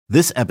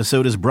This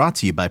episode is brought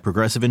to you by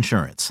Progressive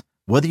Insurance.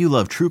 Whether you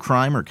love true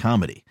crime or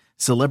comedy,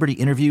 celebrity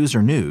interviews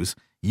or news,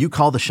 you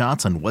call the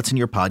shots on what's in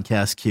your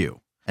podcast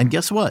queue. And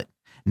guess what?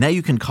 Now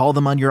you can call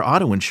them on your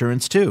auto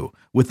insurance too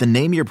with the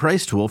Name Your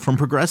Price tool from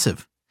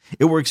Progressive.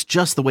 It works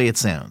just the way it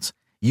sounds.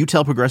 You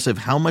tell Progressive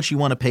how much you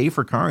want to pay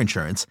for car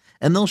insurance,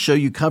 and they'll show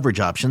you coverage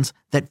options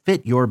that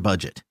fit your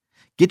budget.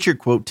 Get your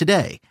quote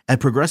today at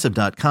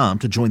Progressive.com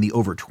to join the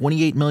over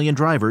 28 million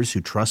drivers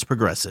who trust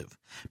Progressive.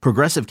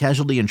 Progressive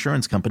Casualty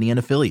Insurance Company and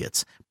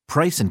Affiliates.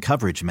 Price and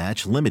coverage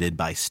match limited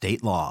by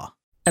state law.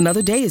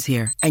 Another day is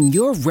here, and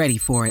you're ready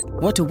for it.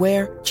 What to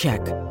wear?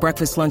 Check.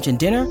 Breakfast, lunch, and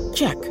dinner?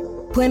 Check.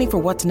 Planning for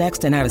what's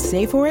next and how to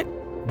save for it?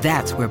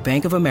 That's where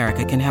Bank of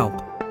America can help.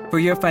 For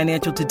your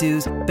financial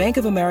to-dos, Bank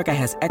of America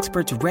has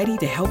experts ready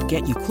to help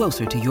get you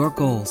closer to your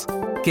goals.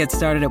 Get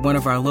started at one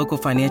of our local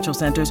financial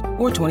centers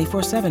or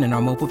 24/7 in our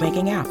mobile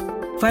banking app.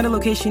 Find a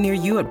location near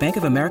you at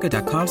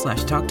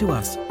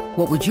bankofamerica.com/talktous.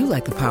 What would you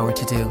like the power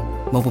to do?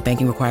 Mobile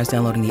banking requires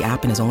downloading the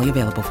app and is only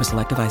available for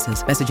select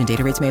devices. Message and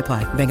data rates may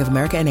apply. Bank of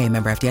America N.A.,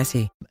 member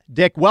FDIC.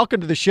 Dick, welcome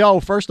to the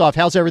show. First off,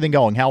 how's everything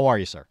going? How are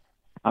you, sir?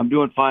 I'm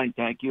doing fine,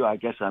 thank you. I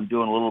guess I'm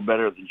doing a little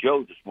better than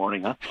Joe this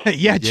morning, huh?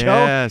 Yeah, Joe.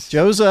 Yes.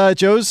 Joe's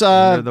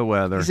under the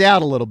weather. He's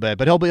out a little bit,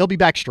 but he'll be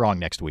back strong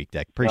next week,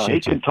 Dick.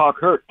 Appreciate he you. can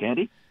talk hurt, can't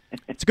he?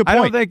 It's a good point.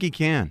 I don't think he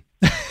can.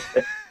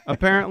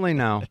 Apparently,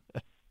 no.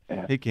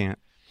 He can't.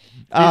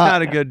 He's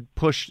not a good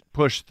push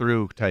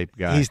through type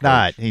guy. He's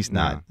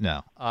not.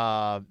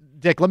 No.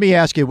 Dick, let me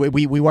ask you.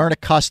 We weren't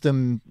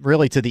accustomed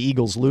really to the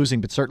Eagles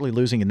losing, but certainly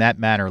losing in that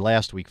manner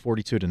last week,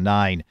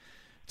 42-9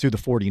 to the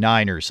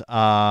 49ers.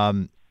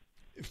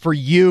 For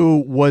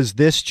you, was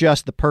this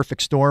just the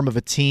perfect storm of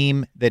a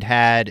team that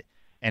had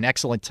an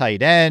excellent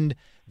tight end,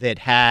 that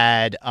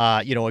had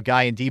a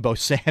guy in Deebo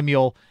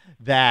Samuel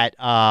that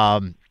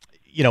can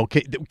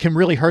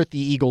really hurt the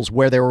Eagles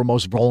where they were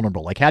most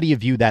vulnerable? Like, how do you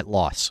view that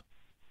loss?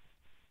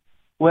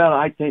 Well,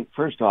 I think,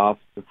 first off,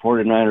 the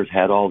 49ers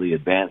had all the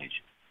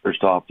advantage.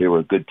 First off, they were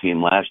a good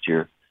team last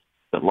year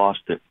that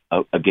lost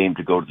a game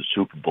to go to the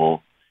Super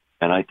Bowl,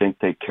 and I think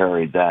they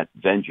carried that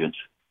vengeance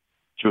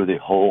through the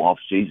whole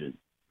offseason.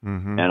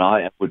 Mm-hmm. And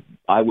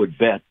I would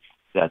bet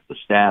that the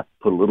staff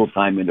put a little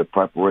time into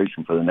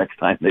preparation for the next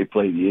time they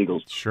play the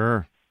Eagles.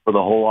 Sure. For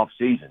the whole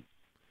offseason.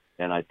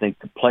 And I think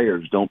the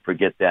players don't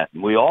forget that.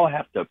 And we all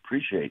have to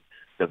appreciate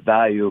the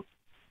value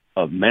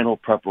of mental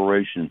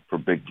preparation for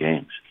big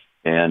games.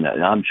 And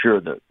I'm sure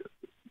that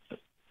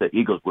the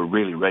Eagles were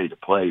really ready to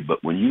play.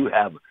 But when you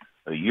have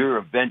a year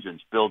of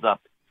vengeance built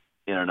up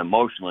in an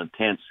emotional,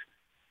 intense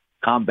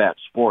combat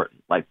sport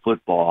like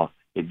football,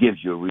 it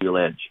gives you a real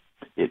edge.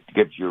 It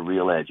gives you a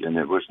real edge. And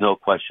there was no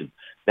question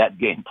that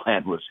game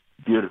plan was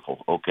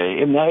beautiful,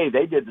 okay? And, hey,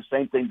 they did the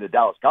same thing to the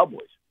Dallas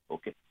Cowboys,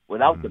 okay,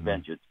 without the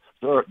vengeance.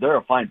 They're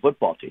a fine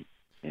football team.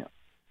 Yeah.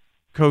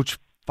 Coach,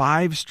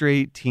 5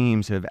 straight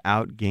teams have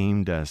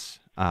outgamed us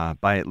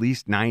by at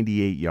least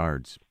 98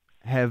 yards.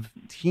 Have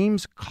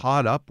teams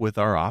caught up with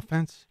our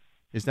offense?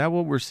 Is that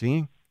what we're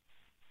seeing?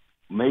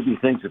 Maybe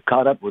things have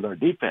caught up with our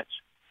defense.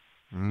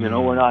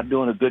 We're not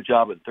doing a good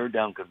job in third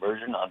down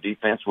conversion on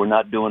defense. We're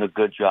not doing a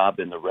good job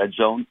in the red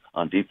zone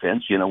on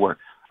defense.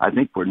 I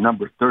think we're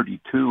number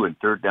 32 in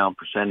third down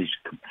percentage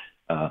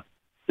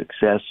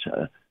success,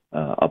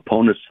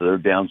 opponents'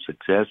 third down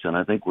success, and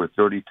I think we're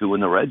 32 in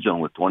the red zone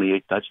with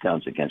 28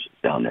 touchdowns against us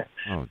down there.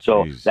 Oh,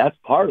 so that's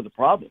part of the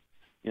problem.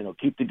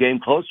 Keep the game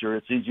closer.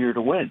 It's easier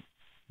to win.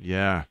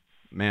 Yeah,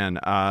 man.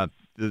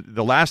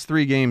 The last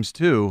 3 games,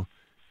 too,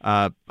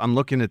 I'm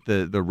looking at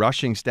the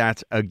rushing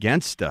stats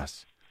against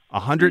us.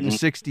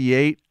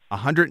 168,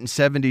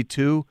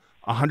 172,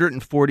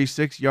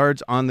 146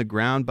 yards on the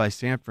ground by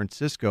San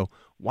Francisco.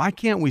 Why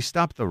can't we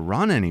stop the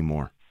run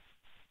anymore?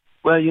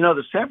 Well,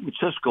 the San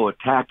Francisco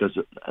attack is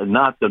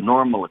not the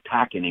normal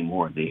attack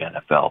anymore in the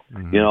NFL.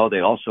 Mm-hmm.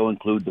 They also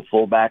include the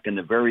fullback and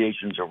the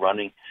variations of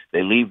running.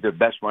 They leave their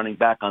best running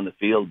back on the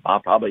field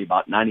probably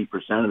about 90%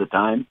 of the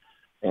time.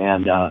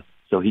 And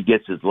so he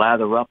gets his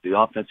lather up. The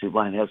offensive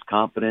line has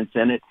confidence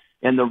in it.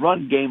 And the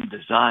run game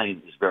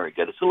design is very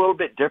good. It's a little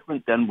bit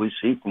different than we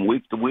see from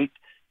week to week,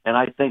 and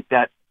I think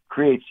that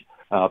creates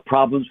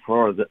problems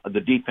for the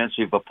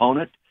defensive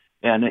opponent.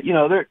 And,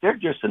 they're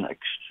just an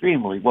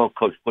extremely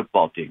well-coached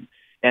football team,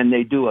 and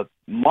they do a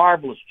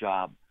marvelous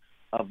job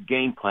of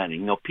game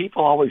planning.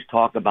 People always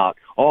talk about,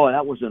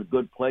 that wasn't a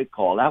good play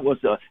call.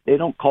 They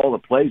don't call the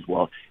plays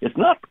well. It's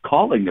not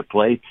calling the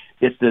play.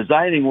 It's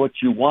designing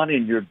what you want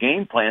in your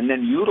game plan,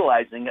 then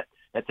utilizing it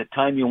at the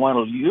time you want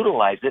to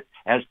utilize it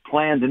as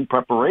planned in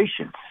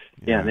preparation.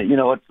 Yeah. And,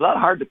 it's not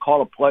hard to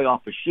call a play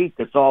off a sheet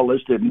that's all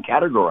listed and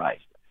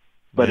categorized.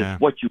 But it's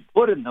what you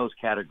put in those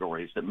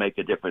categories that make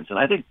a difference. And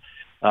I think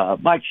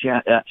Mike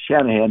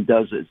Shanahan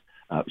does his,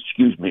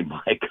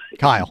 Mike.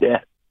 Kyle.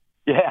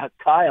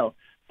 Kyle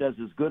does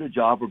as good a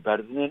job or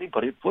better than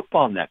anybody in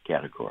football in that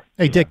category.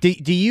 Hey, Dick,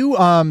 do you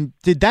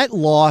did that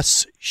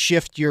loss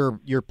shift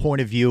your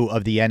point of view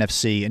of the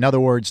NFC? In other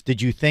words,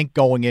 did you think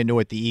going into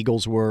it the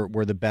Eagles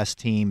were the best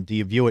team? Do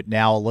you view it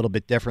now a little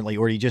bit differently,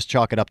 or do you just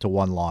chalk it up to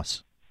one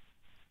loss?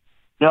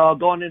 No,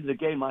 going into the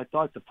game, I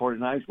thought the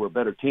 49ers were a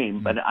better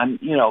team, but I'm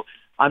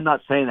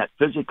not saying that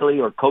physically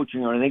or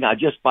coaching or anything. I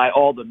just by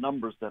all the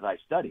numbers that I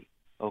study.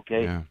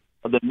 Okay, Yeah.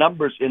 The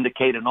numbers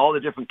indicate in all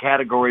the different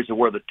categories of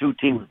where the two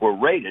teams were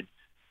rated,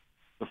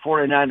 the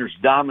 49ers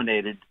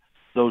dominated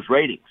those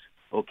ratings.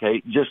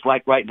 Okay, just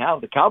like right now,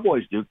 the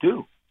Cowboys do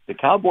too. The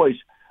Cowboys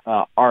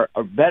are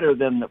better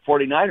than the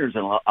 49ers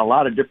in a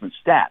lot of different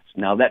stats.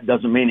 Now, that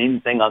doesn't mean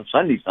anything on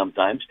Sunday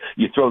sometimes.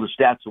 You throw the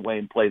stats away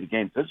and play the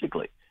game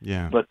physically.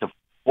 Yeah. But the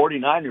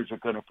 49ers are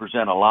going to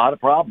present a lot of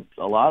problems.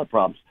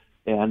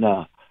 And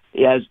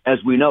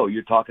as we know,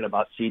 you're talking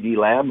about C.D.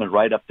 Lamb, and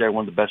right up there,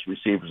 one of the best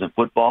receivers in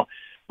football.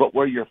 But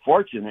where you're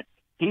fortunate,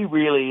 he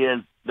really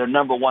is the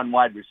number one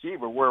wide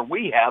receiver, where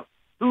we have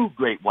two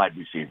great wide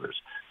receivers.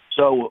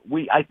 So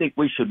I think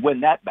we should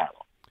win that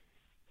battle.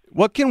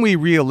 What can we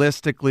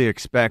realistically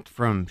expect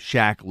from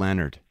Shaq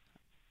Leonard?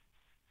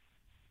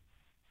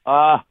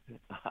 I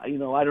don't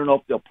know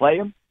if they'll play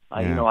him.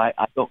 Yeah.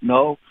 I don't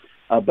know.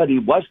 But he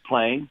was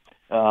playing.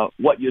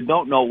 What you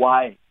don't know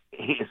why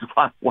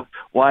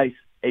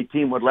a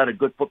team would let a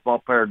good football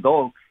player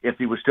go if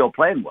he was still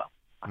playing well.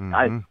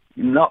 Mm-hmm.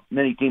 Not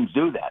many teams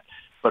do that.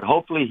 But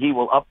hopefully he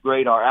will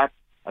upgrade our act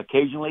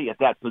occasionally at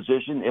that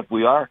position if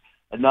we are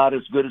not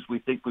as good as we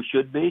think we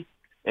should be.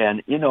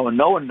 And, no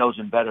one knows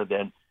him better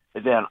than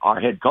our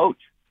head coach.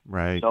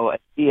 Right. So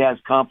if he has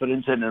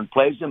confidence in him and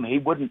plays him, he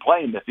wouldn't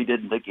play him if he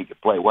didn't think he could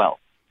play well.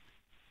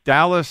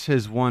 Dallas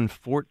has won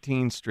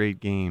 14 straight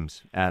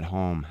games at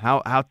home.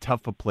 How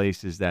tough a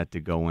place is that to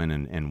go in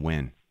and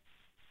win?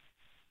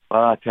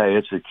 Well, I tell you,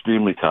 it's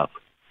extremely tough.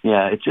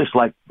 Yeah, it's just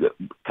like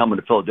coming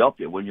to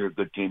Philadelphia when you're a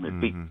good team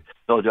and beat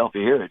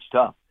Philadelphia here. It's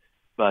tough,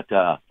 but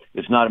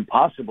it's not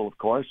impossible, of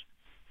course.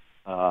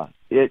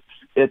 It's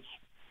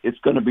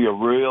going to be a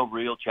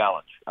real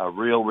challenge,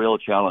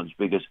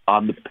 because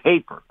on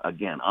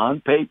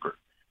paper,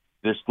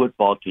 this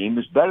football team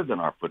is better than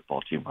our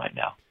football team right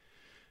now.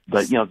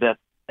 But that,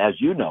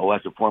 as you know,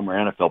 as a former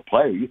NFL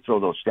player, you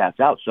throw those stats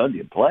out Sunday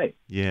and play.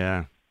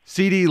 Yeah,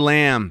 C.D.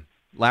 Lamb.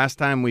 Last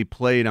time we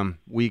played him,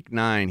 Week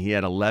 9, he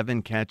had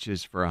 11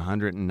 catches for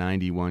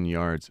 191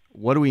 yards.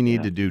 What do we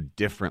need to do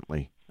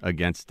differently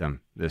against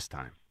him this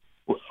time?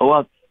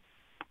 Well,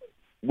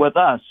 with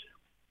us,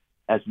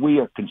 as we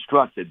are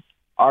constructed,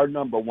 our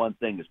number one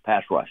thing is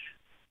pass rush.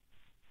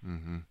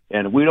 Mm-hmm.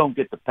 And if we don't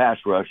get the pass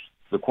rush,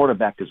 the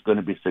quarterback is going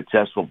to be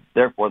successful.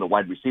 Therefore, the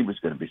wide receiver is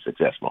going to be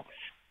successful.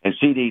 And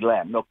C.D.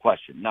 Lamb, no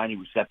question, 90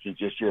 receptions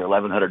this year,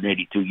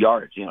 1,182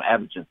 yards,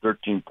 averaging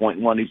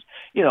 13.1.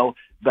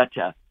 But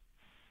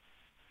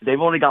they've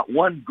only got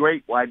one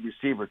great wide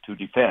receiver to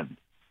defend,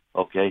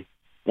 okay?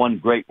 One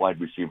great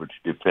wide receiver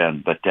to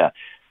defend. But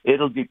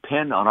it'll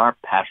depend on our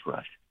pass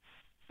rush.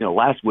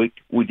 Last week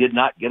we did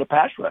not get a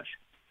pass rush.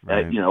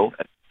 Right.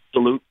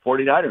 Salute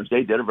 49ers.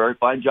 They did a very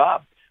fine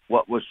job.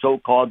 What was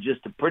so-called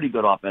just a pretty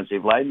good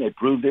offensive line, they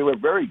proved they were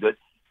very good.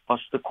 Plus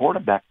the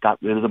quarterback got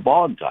rid of the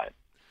ball in time.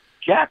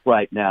 Jack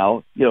right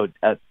now,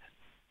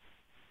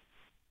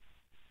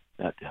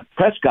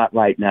 Prescott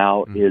right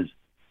now is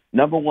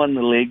number one in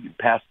the league,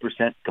 pass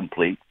percent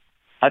complete,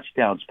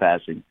 touchdowns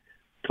passing,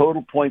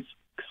 total points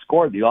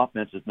scored. The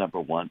offense is number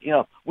one.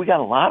 We got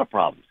a lot of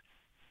problems.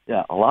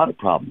 Yeah, a lot of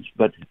problems.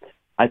 But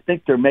I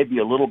think they're maybe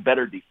a little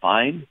better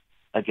defined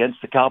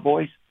against the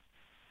Cowboys,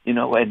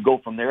 and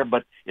go from there.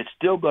 But it's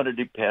still going to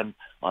depend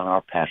on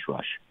our pass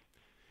rush.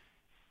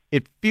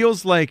 It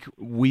feels like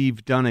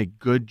we've done a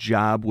good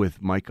job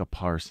with Micah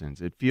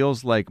Parsons. It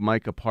feels like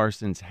Micah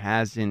Parsons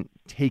hasn't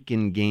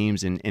taken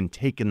games and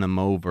taken them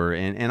over.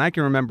 And I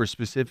can remember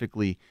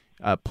specifically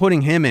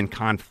putting him in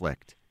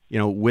conflict,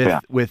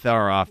 with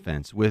our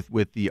offense, with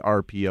the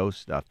RPO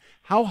stuff.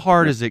 How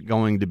hard is it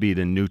going to be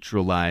to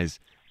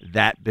neutralize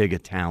that big a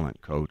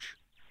talent, Coach?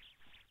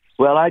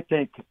 Well, I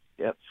think,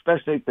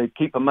 especially if they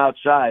keep them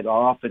outside,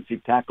 our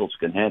offensive tackles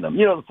can handle them.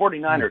 The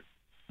 49ers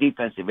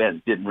defensive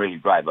ends didn't really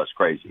drive us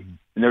crazy.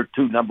 And they're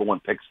two number one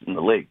picks in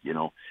the league,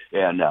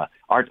 And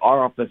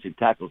our offensive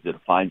tackles did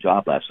a fine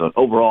job last night,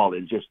 overall,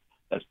 in just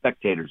a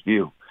spectator's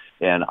view.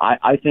 And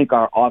I think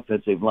our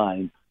offensive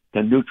line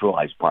can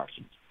neutralize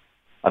Parsons.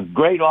 A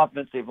great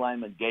offensive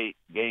lineman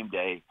game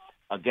day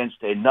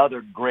against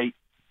another great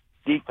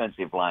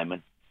defensive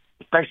lineman,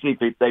 especially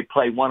if they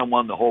play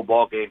one-on-one the whole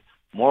ball game,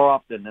 more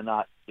often than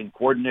not, in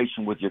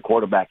coordination with your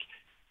quarterback,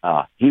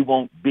 he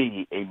won't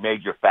be a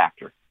major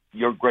factor.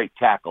 Your great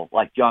tackle,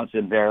 like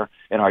Johnson there,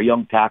 and our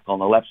young tackle on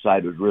the left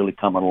side who's really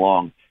coming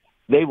along,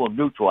 they will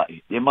neutralize.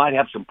 They might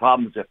have some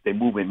problems if they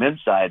move him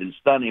inside and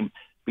stun him,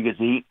 because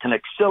he can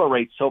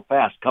accelerate so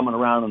fast coming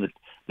around on the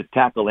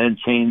tackle end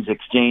chains,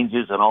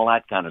 exchanges, and all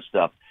that kind of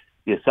stuff.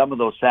 Some of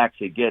those sacks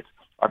he gets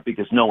are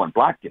because no one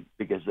blocked him,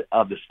 because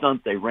of the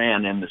stunt they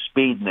ran and the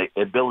speed and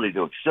the ability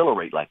to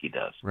accelerate like he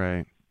does.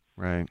 Right.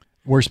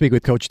 We're speaking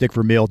with Coach Dick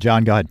Vermeil.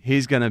 John, go ahead.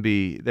 He's going to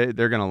be. They're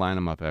going to line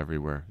him up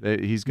everywhere.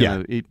 He's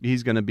going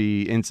to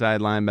be inside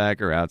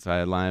linebacker,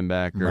 outside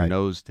linebacker,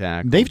 nose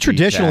tackle. They've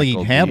traditionally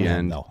handled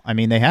him, though. I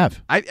mean, they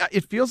have.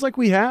 It feels like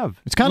we have.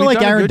 It's kind of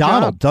like Aaron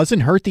Donald.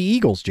 Doesn't hurt the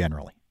Eagles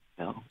generally.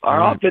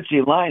 Our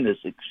offensive line is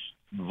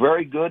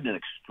very good and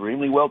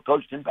extremely well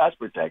coached in pass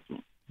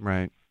protection.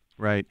 Right.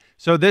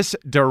 So this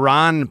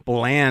Deron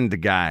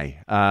Bland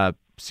guy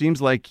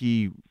seems like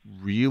he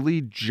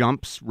really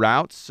jumps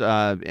routes,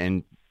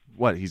 and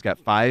he's got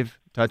 5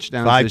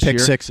 touchdowns this year. 5 pick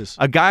sixes.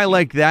 A guy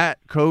like that,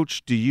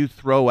 Coach, do you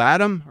throw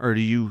at him or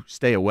do you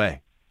stay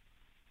away?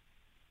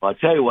 Well, I'll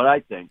tell you what I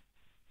think.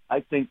 I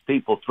think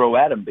people throw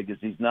at him because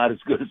he's not as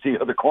good as the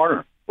other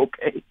corner,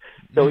 okay?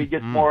 So he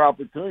gets more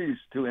opportunities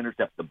to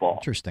intercept the ball.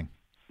 Interesting.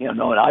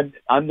 And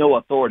I'm no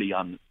authority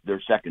on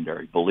their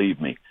secondary,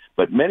 believe me.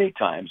 But many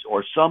times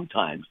or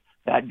sometimes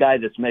that guy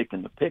that's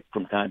making the pick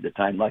from time to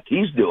time like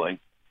he's doing,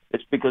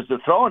 it's because they're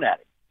throwing at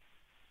him.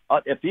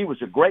 If he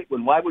was a great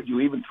one, why would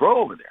you even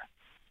throw over there?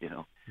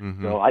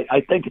 So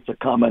I think it's a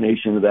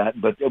combination of that,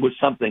 but it was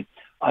something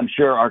I'm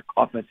sure our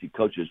offensive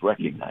coaches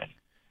recognize.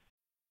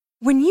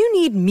 When you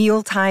need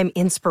mealtime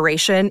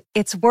inspiration,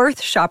 it's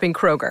worth shopping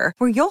Kroger,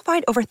 where you'll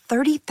find over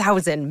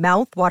 30,000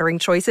 mouth-watering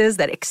choices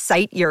that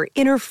excite your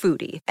inner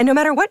foodie. And no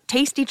matter what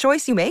tasty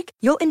choice you make,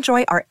 you'll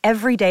enjoy our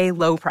everyday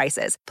low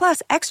prices,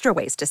 plus extra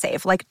ways to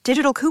save, like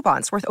digital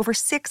coupons worth over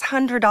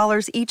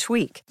 $600 each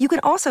week. You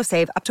can also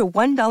save up to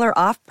 $1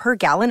 off per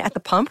gallon at the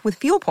pump with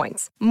fuel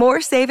points.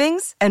 More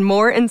savings and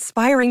more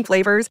inspiring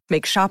flavors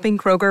make shopping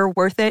Kroger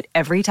worth it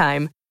every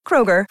time.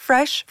 Kroger,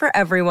 fresh for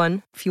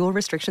everyone. Fuel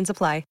restrictions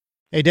apply.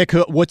 Hey, Dick,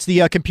 what's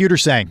the computer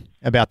saying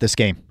about this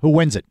game? Who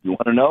wins it? You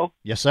want to know?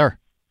 Yes, sir.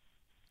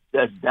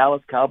 That's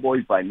Dallas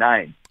Cowboys by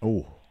 9.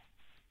 Oh.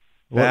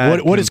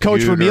 What does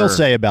Coach Vermeil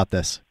say about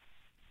this?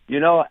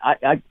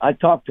 I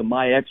talked to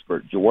my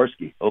expert,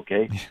 Jaworski,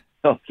 okay?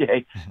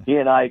 Okay. He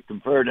and I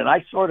conferred, and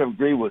I sort of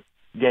agree with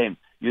Game.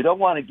 You don't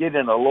want to get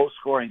in a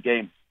low-scoring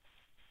game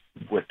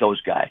with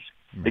those guys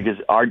because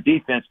our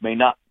defense may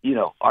not be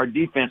able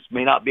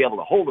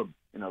to hold them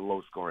in a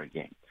low-scoring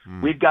game.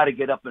 We've got to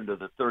get up into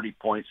the 30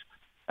 points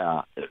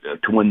to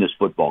win this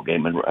football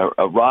game. And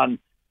Ron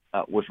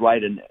was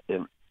right in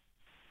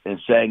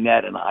saying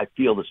that, and I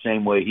feel the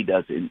same way he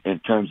does in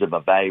terms of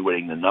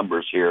evaluating the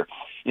numbers here.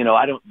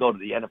 I don't go to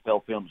the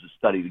NFL films to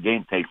study the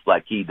game tapes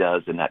like he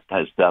does and that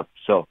kind of stuff.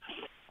 So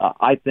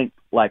I think,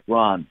 like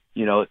Ron,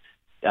 if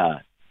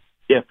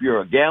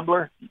you're a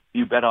gambler,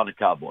 you bet on the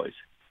Cowboys.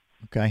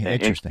 Okay,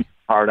 interesting.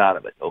 Hard out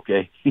of it,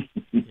 okay?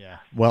 Yeah,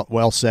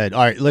 well said.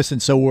 All right, listen,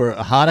 so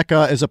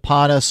Hanukkah is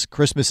upon us.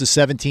 Christmas is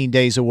 17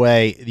 days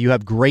away. You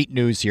have great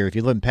news here. If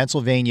you live in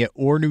Pennsylvania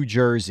or New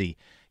Jersey,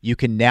 you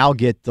can now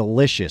get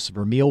delicious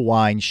Vermeil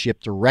wines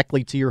shipped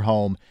directly to your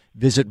home.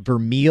 Visit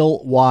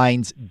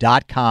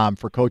vermeilwines.com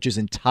for Coach's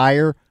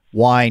entire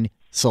wine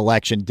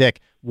selection.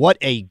 Dick, what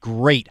a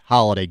great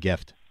holiday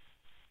gift.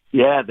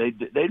 Yeah,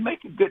 they'd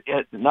make a good,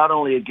 not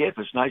only a gift,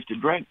 it's nice to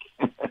drink.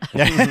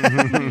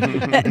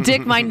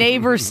 Dick, my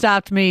neighbor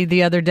stopped me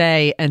the other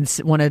day and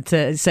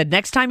said,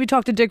 next time you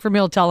talk to Dick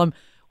Vermeil, tell him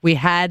we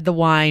had the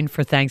wine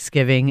for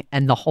Thanksgiving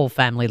and the whole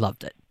family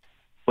loved it.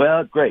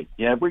 Well, great.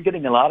 Yeah, we're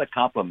getting a lot of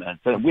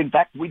compliments. In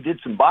fact, we did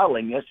some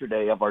bottling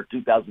yesterday of our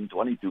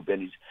 2022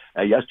 vintage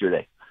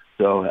yesterday.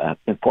 So,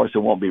 of course, it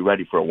won't be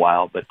ready for a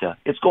while, but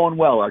it's going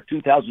well. Our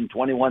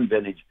 2021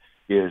 vintage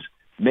is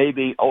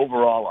maybe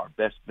overall our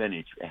best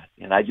vintage.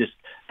 And I just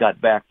got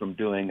back from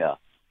doing a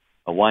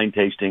wine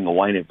tasting, a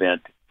wine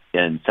event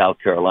in South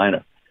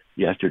Carolina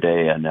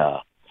yesterday, and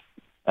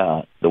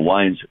the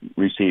wines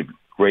received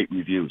great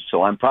reviews.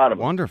 So I'm proud of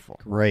them. Wonderful.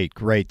 Great.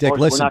 Dick, of course,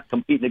 listen. We're not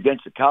competing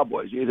against the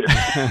Cowboys either.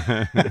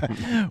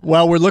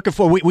 Well, we're looking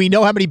for – we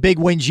know how many big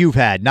wins you've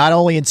had, not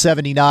only in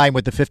 79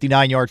 with the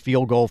 59-yard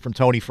field goal from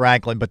Tony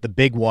Franklin, but the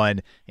big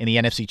one in the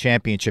NFC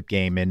Championship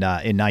game in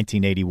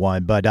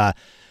 1981. But,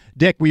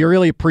 Dick, we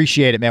really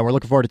appreciate it, man. We're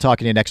looking forward to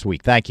talking to you next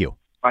week. Thank you.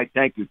 All right,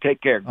 thank you.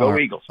 Take care. Go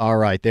Eagles. All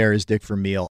right, there is Dick Vermeil.